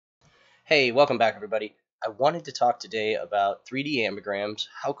Hey, welcome back everybody. I wanted to talk today about 3D ambigrams,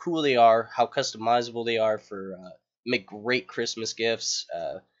 how cool they are, how customizable they are for make great Christmas gifts,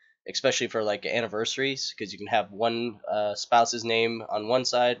 especially for like anniversaries, because you can have one spouse's name on one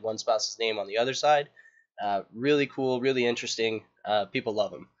side, one spouse's name on the other side. Really cool, really interesting. People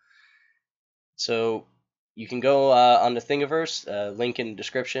love them. So you can go on the Thingiverse, link in the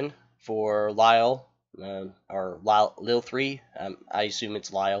description for Lyle, or Lil3. I assume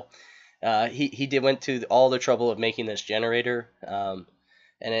it's Lyle. He did went to all the trouble of making this generator, and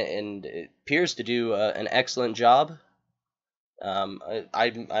it appears to do an excellent job.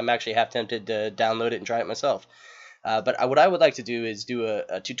 I'm actually half tempted to download it and try it myself. But what I would like to do is do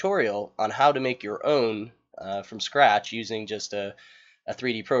a tutorial on how to make your own from scratch using just a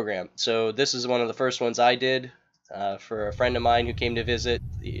 3D program. So this is one of the first ones I did for a friend of mine who came to visit.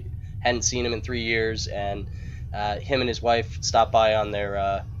 He hadn't seen him in 3 years, and him and his wife stopped by on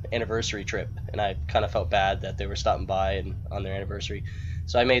their anniversary trip, and I kind of felt bad that they were stopping by and on their anniversary.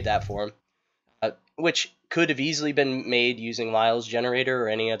 So I made that for him, which could have easily been made using Lyle's generator or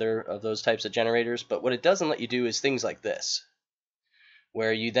any other of those types of generators, but what it doesn't let you do is things like this,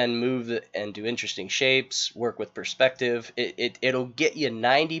 where you then move and do interesting shapes, work with perspective. It'll get you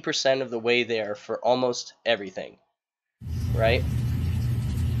 90% of the way there for almost everything, right?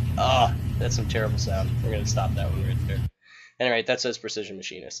 Ah, that's some terrible sound. We're gonna stop that one right there. Anyway, that says Precision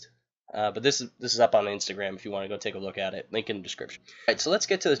Machinist. But this is up on Instagram if you want to go take a look at it. Link in the description. Alright, so let's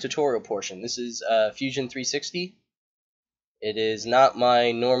get to the tutorial portion. This is Fusion 360. It is not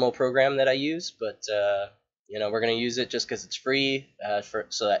my normal program that I use, but we're going to use it just because it's free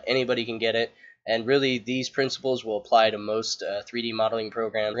so that anybody can get it. And really, these principles will apply to most 3D modeling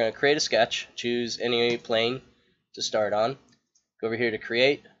programs. We're going to create a sketch, choose any plane to start on, go over here to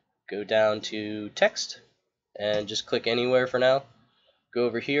create, go down to text, and just click anywhere for now. Go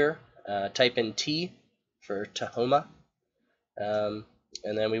over here, type in T for Tahoma, and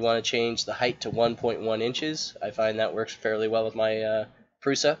then we want to change the height to 1.1 inches. I find that works fairly well with my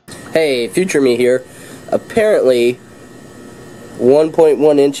Prusa. Hey, future me here. Apparently,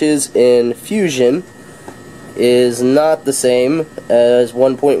 1.1 inches in Fusion is not the same as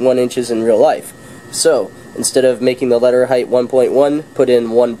 1.1 inches in real life. So, instead of making the letter height 1.1, put in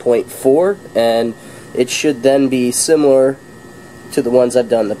 1.4, and it should then be similar to the ones I've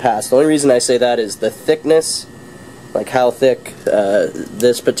done in the past. The only reason I say that is the thickness, like how thick the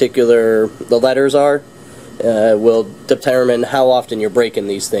letters are, will determine how often you're breaking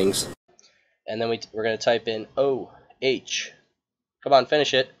these things. And then we're going to type in O-H. Come on,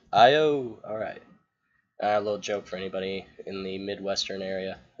 finish it. I-O. Alright. A little joke for anybody in the Midwestern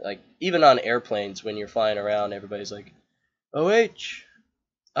area. Like, even on airplanes, when you're flying around, everybody's like, O-H.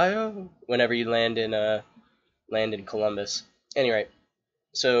 I-O. Whenever you land in Columbus. Anyway,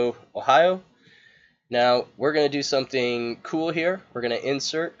 so Ohio. Now we're going to do something cool here. We're going to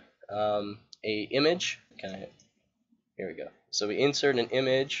insert a image. Here we go. So we insert an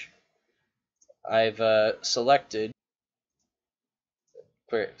image. I've selected.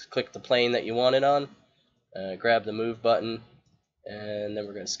 Click the plane that you want it on. Grab the move button, and then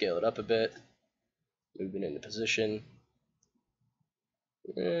we're going to scale it up a bit. Move it into position.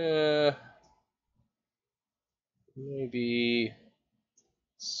 Maybe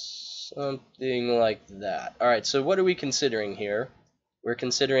something like that. Alright, so what are we considering here? We're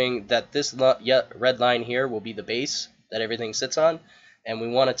considering that this red line here will be the base that everything sits on, and we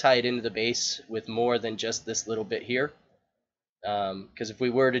want to tie it into the base with more than just this little bit here. Because if we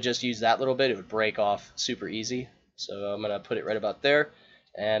were to just use that little bit, it would break off super easy. So I'm going to put it right about there,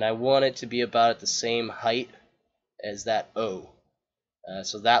 and I want it to be about at the same height as that O.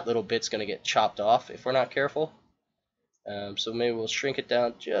 So that little bit's going to get chopped off if we're not careful. So maybe we'll shrink it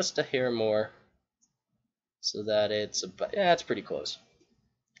down just a hair more so that it's about, yeah, it's pretty close.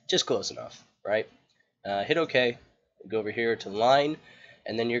 Just close enough, right? Hit OK, go over here to line,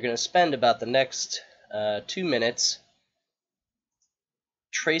 and then you're going to spend about the next 2 minutes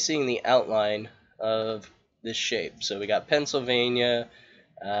tracing the outline of this shape. So we got Pennsylvania,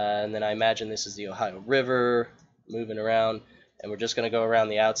 and then I imagine this is the Ohio River, moving around, and we're just going to go around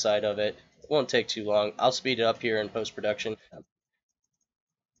the outside of it. It won't take too long. I'll speed it up here in post-production.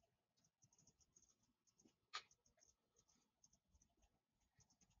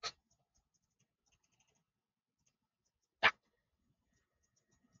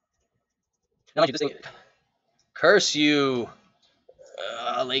 Now, this thing, curse you,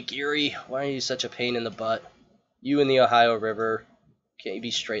 Lake Erie. Why are you such a pain in the butt? You and the Ohio River. Can't you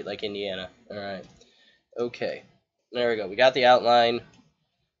be straight like Indiana? Alright. Okay. There we go. We got the outline.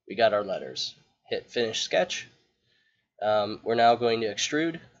 We got our letters. Hit finish sketch. We're now going to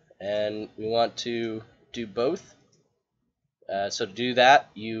extrude, and we want to do both. So to do that,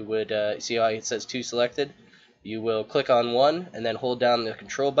 you would see how it says 2 selected. You will click on one and then hold down the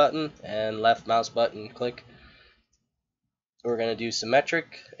control button and left mouse button click. We're going to do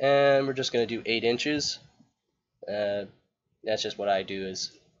symmetric, and we're just going to do 8 inches. That's just what I do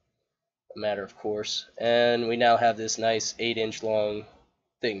as a matter of course. And we now have this nice 8-inch long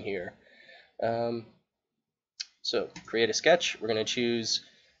thing here. So create a sketch. We're going to choose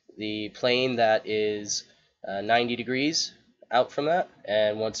the plane that is 90 degrees out from that,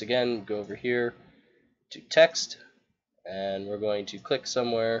 and once again go over here to text, and we're going to click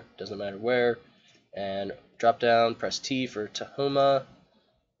somewhere, doesn't matter where, and drop down, press T for Tahoma,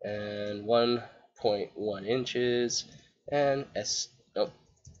 and 1.1 inches, and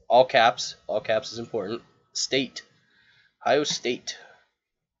all caps is important, State, Ohio State.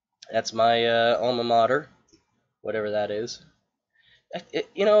 That's my alma mater, whatever that is.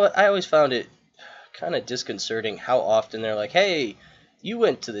 You know, I always found it kind of disconcerting how often they're like, hey, you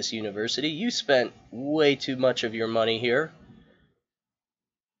went to this university, you spent way too much of your money here.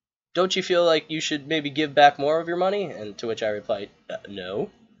 Don't you feel like you should maybe give back more of your money? And to which I replied, no.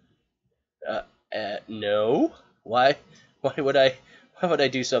 No. Why would I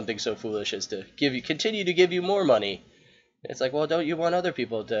do something so foolish as to continue to give you more money? It's like, well, don't you want other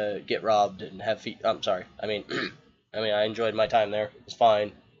people to get robbed and have feet? I'm sorry. I mean, I enjoyed my time there. It's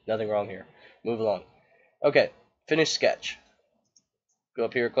fine. Nothing wrong here. Move along. Okay, finish sketch. Go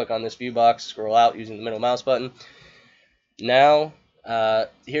up here, click on this view box, scroll out using the middle mouse button. Now,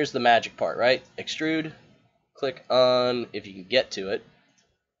 here's the magic part, right? Extrude, click on, if you can get to it,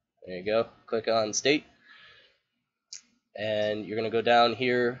 there you go, click on state, and you're going to go down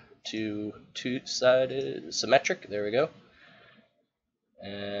here to two-sided symmetric, there we go,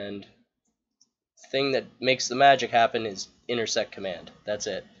 and the thing that makes the magic happen is intersect command, that's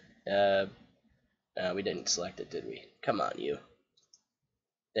it. We didn't select it, did we? Come on, you.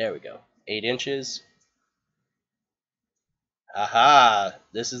 There we go. 8 inches. Aha!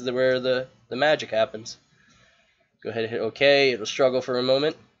 This is where the magic happens. Go ahead and hit OK. It'll struggle for a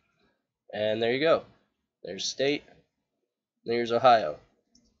moment. And there you go. There's state. There's Ohio.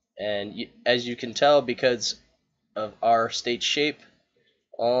 And as you can tell, because of our state shape,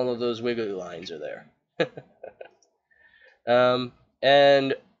 all of those wiggly lines are there.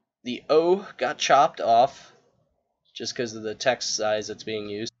 And the O got chopped off just because of the text size that's being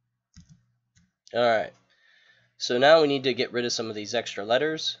used. Alright, so now we need to get rid of some of these extra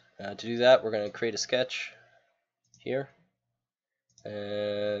letters. To do that, we're going to create a sketch here.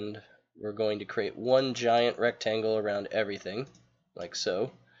 And we're going to create one giant rectangle around everything, like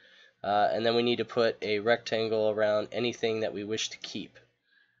so. And then we need to put a rectangle around anything that we wish to keep.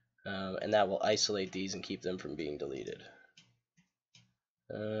 And that will isolate these and keep them from being deleted.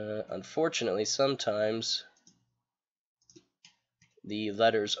 Unfortunately, sometimes the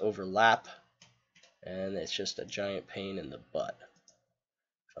letters overlap, and it's just a giant pain in the butt,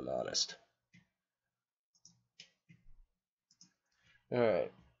 if I'm honest.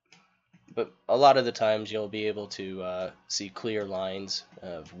 Alright, but a lot of the times you'll be able to see clear lines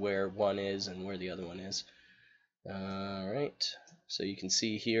of where one is and where the other one is. Alright, so you can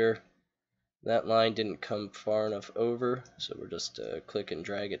see here that line didn't come far enough over, so we're just click and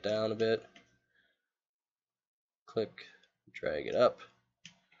drag it down a bit. Click, drag it up,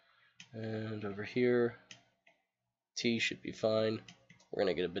 and over here T should be fine. We're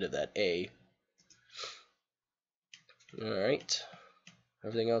gonna get a bit of that A. Alright,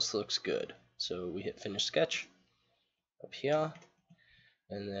 everything else looks good, so we hit finish sketch up here,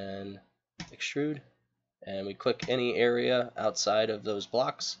 and then extrude, and we click any area outside of those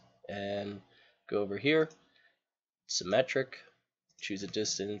blocks and go over here, symmetric, choose a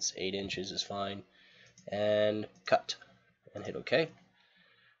distance, 8 inches is fine, and cut, and hit OK.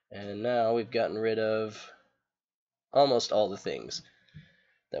 And now we've gotten rid of almost all the things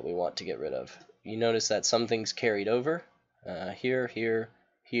that we want to get rid of. You notice that some things carried over, here, here,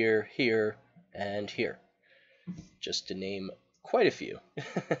 here, here, and here, just to name quite a few.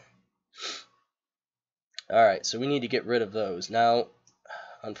 Alright, so we need to get rid of those. Now,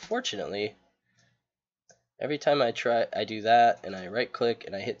 unfortunately, every time I do that, and I right click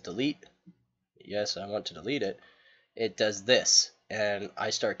and I hit delete, yes, I want to delete it, it does this, and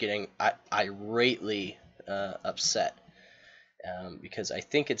I start getting irately upset, because I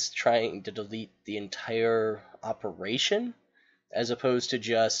think it's trying to delete the entire operation as opposed to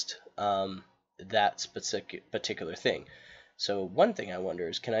just that particular thing. So one thing I wonder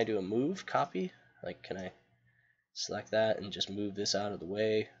is, can I do a move copy? Like, can I select that and just move this out of the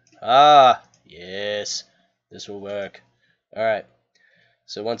way? Ah, yes, this will work. Alright,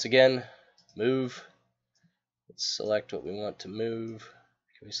 So once again, move. Let's select what we want to move.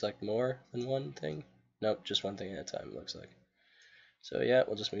 Can we select more than one thing? Nope, just one thing at a time, looks like. So yeah,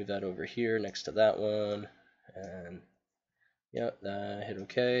 we'll just move that over here next to that one. And yeah, hit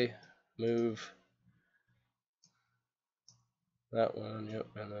OK. Move that one. Yep,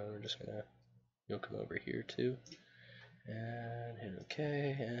 and then we're just gonna, you'll come over here too. And hit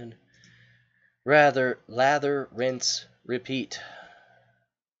OK. And lather, rinse, repeat.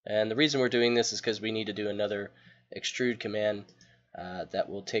 And the reason we're doing this is because we need to do another extrude command that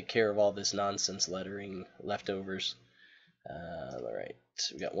will take care of all this nonsense lettering leftovers. Alright,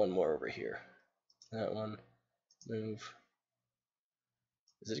 so we got one more over here. That one, move.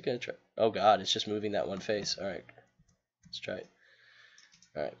 Is it gonna try? Oh god, it's just moving that one face. Alright, let's try it.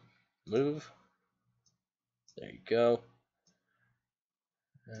 Alright, move. There you go.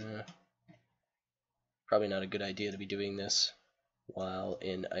 Probably not a good idea to be doing this while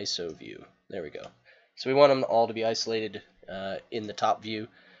in ISO view. There we go. So we want them all to be isolated in the top view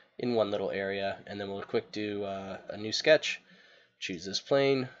in one little area, and then we'll quick do a new sketch. Choose this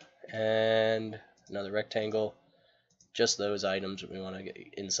plane and another rectangle, just those items that we want to get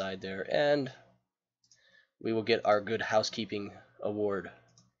inside there, and we will get our good housekeeping award.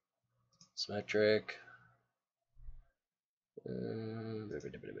 Symmetric,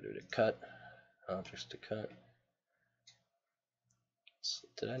 cut, objects to cut.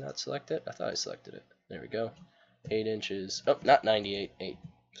 Did I not select it? I thought I selected it. There we go. 8 inches. Oh, not 98. 8.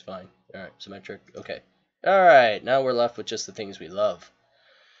 It's fine. Alright, symmetric. Okay. Alright, now we're left with just the things we love.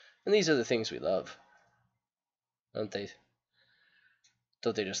 And these are the things we love. Don't they?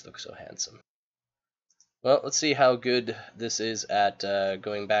 Don't they just look so handsome? Well, let's see how good this is at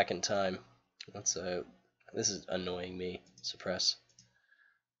going back in time. Let's this is annoying me. Suppress.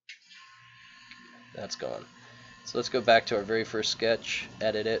 That's gone. So let's go back to our very first sketch,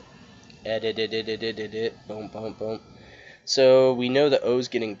 edit it, edit it, boom, boom, boom. So we know the O's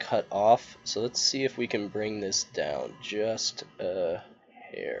getting cut off, so let's see if we can bring this down just a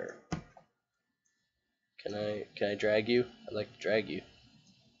hair. Can I drag you? I'd like to drag you.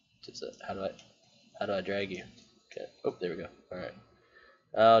 How do I drag you? Okay. Oh, there we go. All right.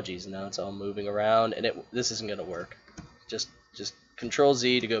 Oh, geez, now it's all moving around, and this isn't gonna work. Just Control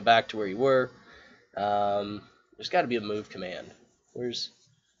Z to go back to where you were. There's got to be a move command. Where's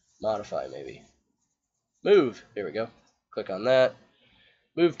modify, maybe? Move. There we go. Click on that.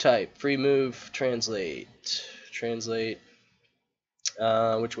 Move type. Free move. Translate. Translate.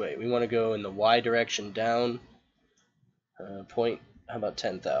 Which way? We want to go in the Y direction down. Point. How about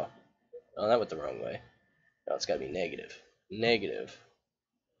 10 thou? Oh, that went the wrong way. No, it's got to be negative. Negative.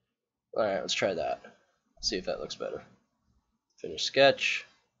 Alright, let's try that. See if that looks better. Finish sketch.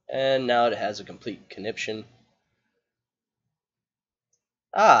 And now it has a complete conniption.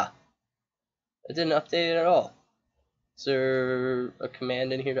 Ah! It didn't update it at all. Is there a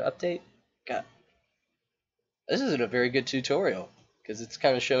command in here to update? God. This isn't a very good tutorial, because it's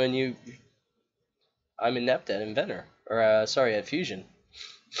kind of showing you I'm inept at Inventor. Or, sorry, at Fusion.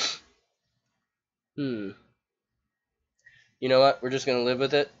 You know what? We're just going to live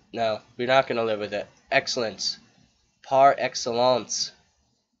with it? No, we're not going to live with it. Excellence. Par excellence.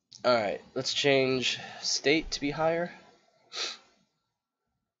 Alright, let's change state to be higher.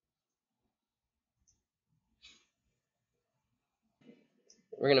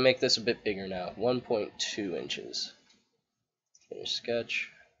 We're going to make this a bit bigger now. 1.2 inches. Finish sketch.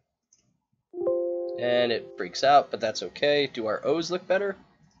 And it freaks out, but that's okay. Do our O's look better?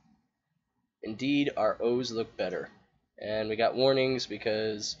 Indeed, our O's look better. And we got warnings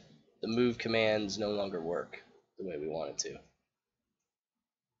because the move commands no longer work the way we want it to.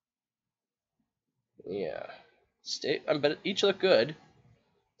 Yeah. But each look good.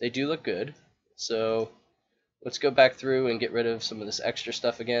 They do look good. So let's go back through and get rid of some of this extra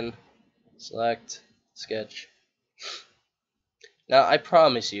stuff again. Select, sketch. Now, I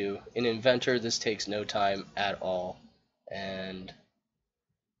promise you, in Inventor, this takes no time at all. And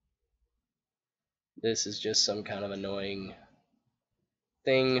this is just some kind of annoying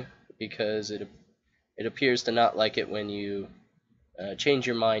thing because it appears to not like it when you change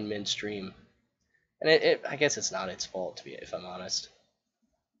your mind midstream. And I guess it's not its fault, if I'm honest.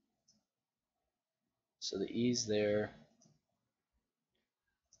 So the E's there.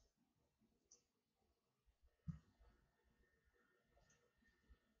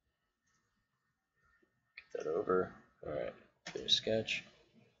 Get that over. Alright, finish sketch.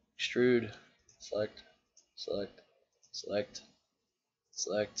 Extrude. Select. Select. Select.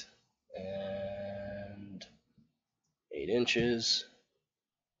 Select. And 8 inches.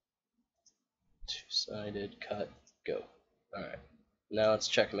 Two-sided cut. Go. Alright. Now let's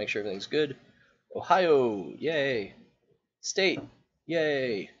check and make sure everything's good. Ohio, yay. State,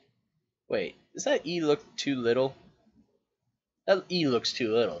 yay. Wait, does that E look too little? That E looks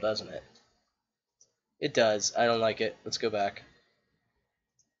too little, doesn't it? It does. I don't like it. Let's go back.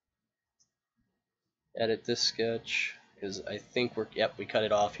 Edit this sketch, because I think yep, we cut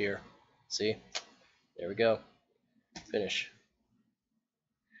it off here. See? There we go. Finish.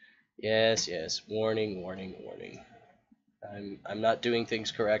 Yes, yes. Warning, warning, warning. I'm not doing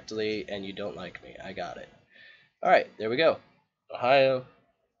things correctly, and you don't like me. I got it. Alright, there we go. Ohio.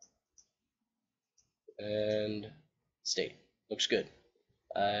 And state. Looks good.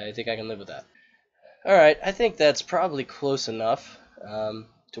 I think I can live with that. Alright, I think that's probably close enough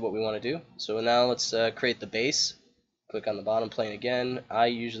to what we want to do. So now let's create the base. Click on the bottom plane again. I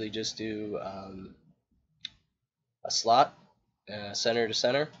usually just do a slot, center to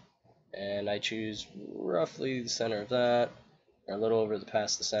center, and I choose roughly the center of that, or a little over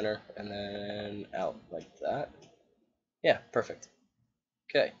past the center, and then out like that. Yeah, perfect.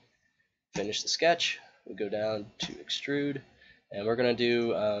 Okay, finish the sketch. We go down to extrude, and we're gonna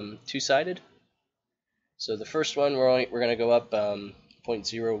do two-sided. So the first one we're gonna go up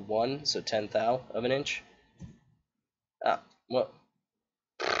 0.01, so 1/10 of an inch. Ah, well.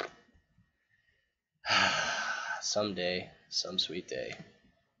 Someday, some sweet day,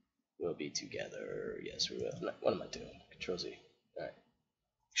 we'll be together. Yes, we will. What am I doing? Control Z. Alright.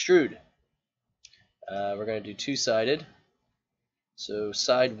 Extrude. We're going to do two-sided. So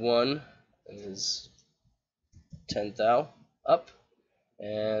side 1 is 1/10 up,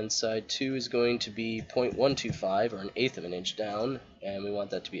 and side 2 is going to be 0.125, or 1/8 of an inch down, and we want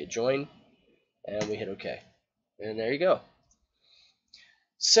that to be a join, and we hit OK. And there you go.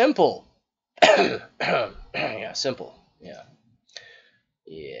 Simple. Yeah, simple. Yeah.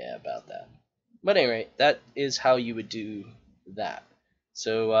 Yeah, about that. But anyway, that is how you would do that.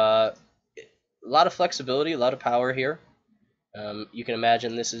 So a lot of flexibility, a lot of power here. You can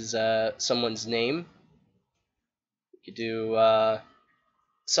imagine this is someone's name. You could do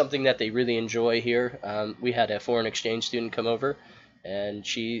something that they really enjoy here. We had a foreign exchange student come over, and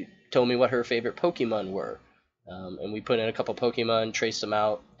she told me what her favorite Pokemon were. And we put in a couple Pokemon, traced them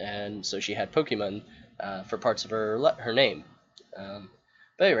out, and so she had Pokemon for parts of her name.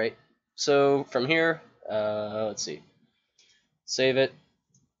 But anyway, so from here, let's see, save it.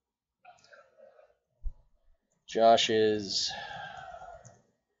 Josh's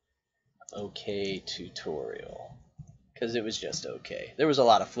okay tutorial, because it was just okay. There was a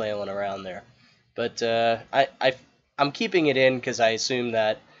lot of flailing around there, but I'm keeping it in because I assume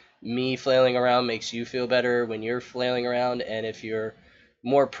that me flailing around makes you feel better when you're flailing around, and if you're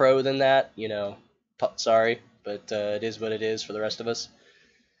more pro than that, you know, sorry, but it is what it is for the rest of us.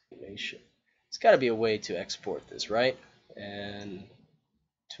 It's got to be a way to export this, right? And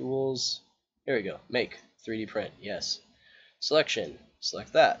tools, here we go, make 3D print, yes. Selection,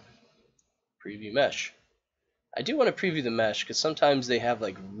 select that. Preview mesh. I do want to preview the mesh because sometimes they have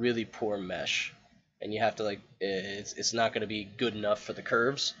like really poor mesh, and you have to like it's not going to be good enough for the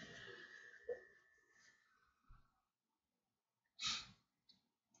curves.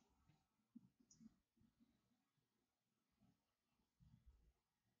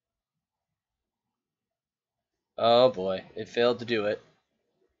 Oh boy, it failed to do it.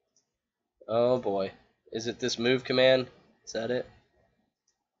 Oh boy, is it this move command? Is that it?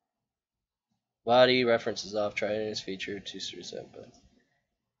 Body references off. Try it in its feature to reset, but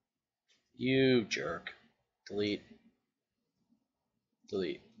you jerk. Delete.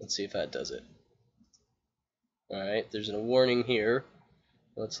 Delete. Let's see if that does it. Alright, there's a warning here.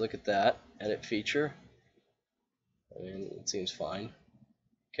 Let's look at that. Edit feature. I mean, it seems fine.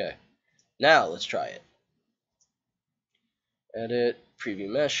 Okay. Now let's try it. Edit, preview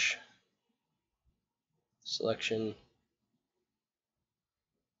mesh, selection,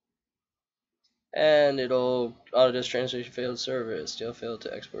 and it'll auto disk translation failed service. Still failed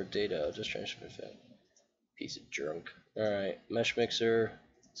to export data. Disk transfer failed. Piece of junk. Alright, mesh mixer.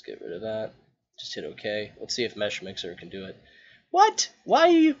 Let's get rid of that. Just hit OK. Let's see if mesh mixer can do it. What? Why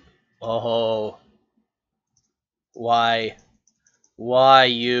are you? Oh. Why? Why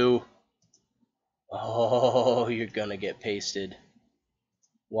you? Oh, you're gonna get pasted.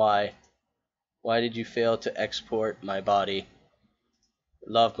 Why? Why did you fail to export my body?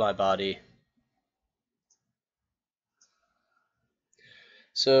 Love my body.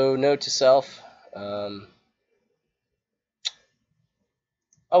 So, note to self. Oh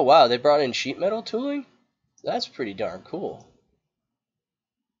wow, they brought in sheet metal tooling? That's pretty darn cool.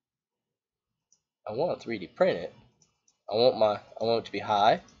 I want to 3D print it. I want it to be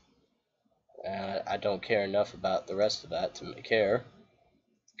high. I don't care enough about the rest of that to care.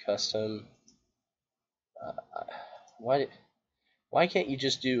 custom. Why can't you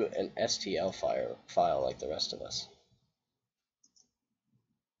just do an STL file like the rest of us?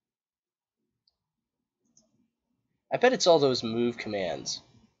 I bet it's all those move commands.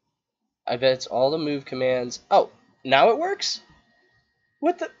 I bet it's all the move commands. Oh, now it works?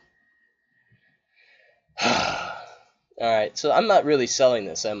 What the? Alright, so I'm not really selling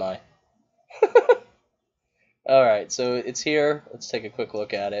this, am I? Alright, so it's here. Let's take a quick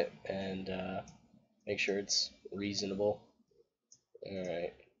look at it and make sure it's reasonable.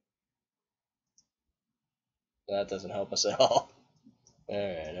 Alright. That doesn't help us at all.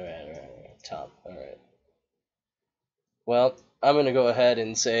 Alright. Top. Alright. Well, I'm going to go ahead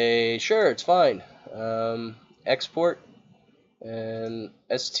and say, sure, it's fine. Export and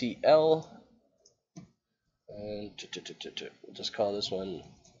STL. And we'll just call this one,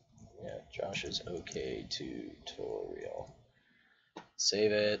 yeah, Josh's OK tutorial.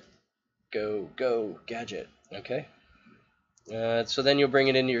 Save it. Go, gadget. Okay. So then you'll bring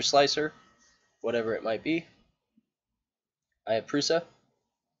it into your slicer, whatever it might be. I have Prusa.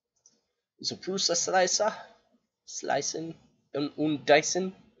 It's a Prusa slicer. Slicing und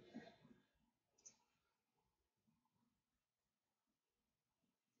dicing.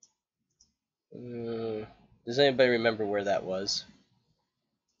 Does anybody remember where that was?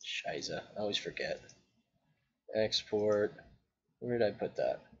 Scheiße, I always forget. Export. Where did I put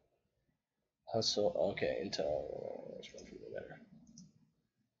that? Hustle. Okay, Intel.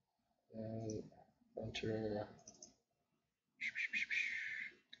 Enter.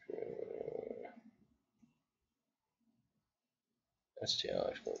 STL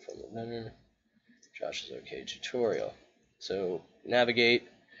export from the vendor. Josh's OK tutorial. So navigate,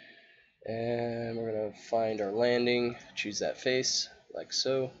 and we're gonna find our landing. Choose that face like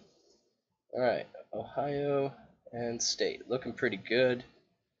so. All right, Ohio and state, looking pretty good.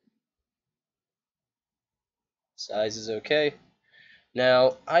 Size is okay.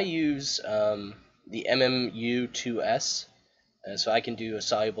 Now I use the MMU2S, so I can do a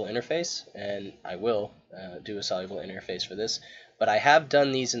soluble interface, and I will do a soluble interface for this. But I have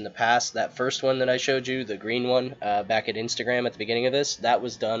done these in the past. That first one that I showed you, the green one, back at Instagram at the beginning of this, that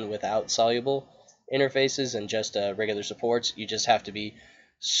was done without soluble interfaces and just regular supports. You just have to be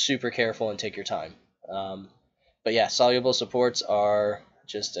super careful and take your time. But yeah, soluble supports are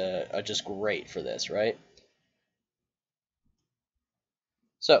just great for this, right?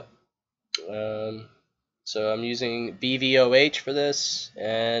 So I'm using BVOH for this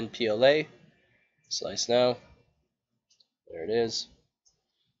and PLA. Slice now. There it is.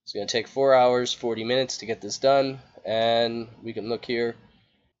 It's going to take 4 hours, 40 minutes to get this done, and we can look here.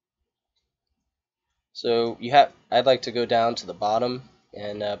 So I'd like to go down to the bottom,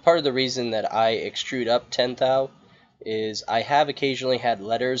 and part of the reason that I extrude up 10 thou is I have occasionally had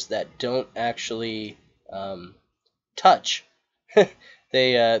letters that don't actually touch.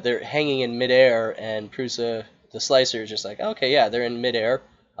 They're hanging in midair, and Prusa, the slicer, is just like, okay, yeah, they're in midair.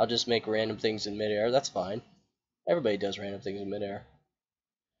 I'll just make random things in midair. That's fine. Everybody does random things in midair.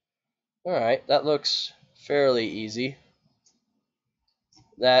 Alright, that looks fairly easy.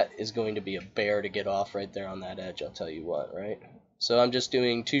 That is going to be a bear to get off right there on that edge, I'll tell you what, right? So I'm just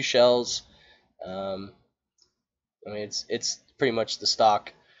doing 2 shells. I mean, it's pretty much the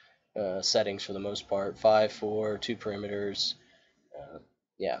stock settings for the most part. 5, 4, 2 perimeters.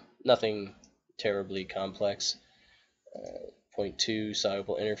 Yeah, nothing terribly complex. 0.2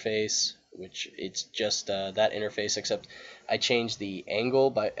 soluble interface, which it's just that interface, except I changed the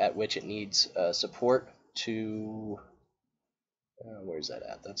angle at which it needs support to. Where's that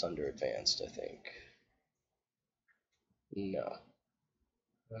at? That's under advanced, I think. No.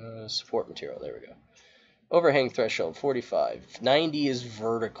 Support material. There we go. Overhang threshold 45. 90 is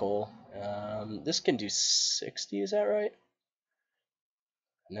vertical. This can do 60. Is that right?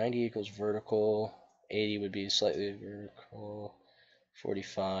 90 equals vertical. 80 would be slightly vertical.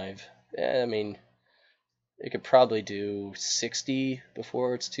 45. I mean, it could probably do 60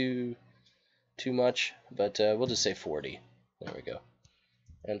 before it's too much, but we'll just say 40. There we go.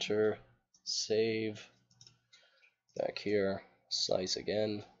 Enter. Save. Back here. Slice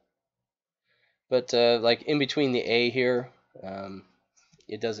again. But like in between the A here,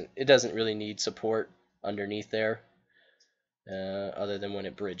 it doesn't really need support underneath there, other than when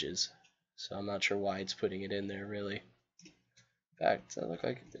it bridges. So I'm not sure why it's putting it in there really. In fact, does that look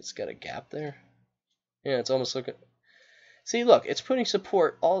like it's got a gap there? Yeah, it's almost looking. See, look, it's putting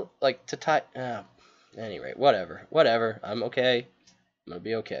support all like to tie. Anyway, whatever. I'm okay. I'm gonna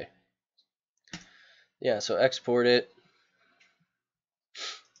be okay. Yeah, so export it,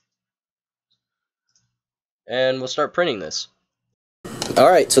 and we'll start printing this.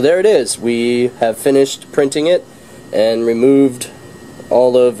 Alright, so there it is. We have finished printing it and removed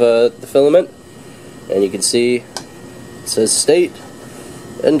all of the filament, and you can see it says State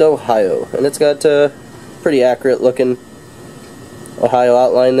and Ohio, and it's got a pretty accurate looking Ohio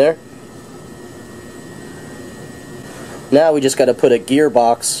outline there. Now we just got to put a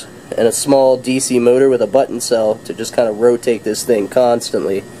gearbox and a small DC motor with a button cell to just kind of rotate this thing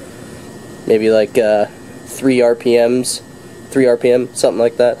constantly. Maybe like 3 RPM, something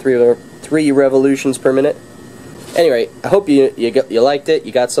like that, 3 revolutions per minute. Anyway, I hope you liked it,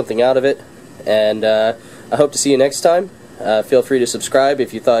 you got something out of it, and I hope to see you next time. Feel free to subscribe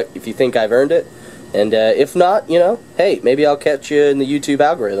if you think I've earned it, and if not, you know, hey, maybe I'll catch you in the YouTube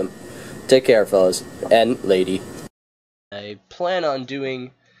algorithm. Take care, fellas and lady. I plan on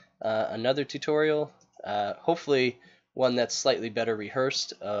doing another tutorial, hopefully one that's slightly better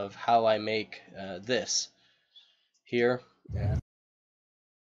rehearsed, of how I make this here.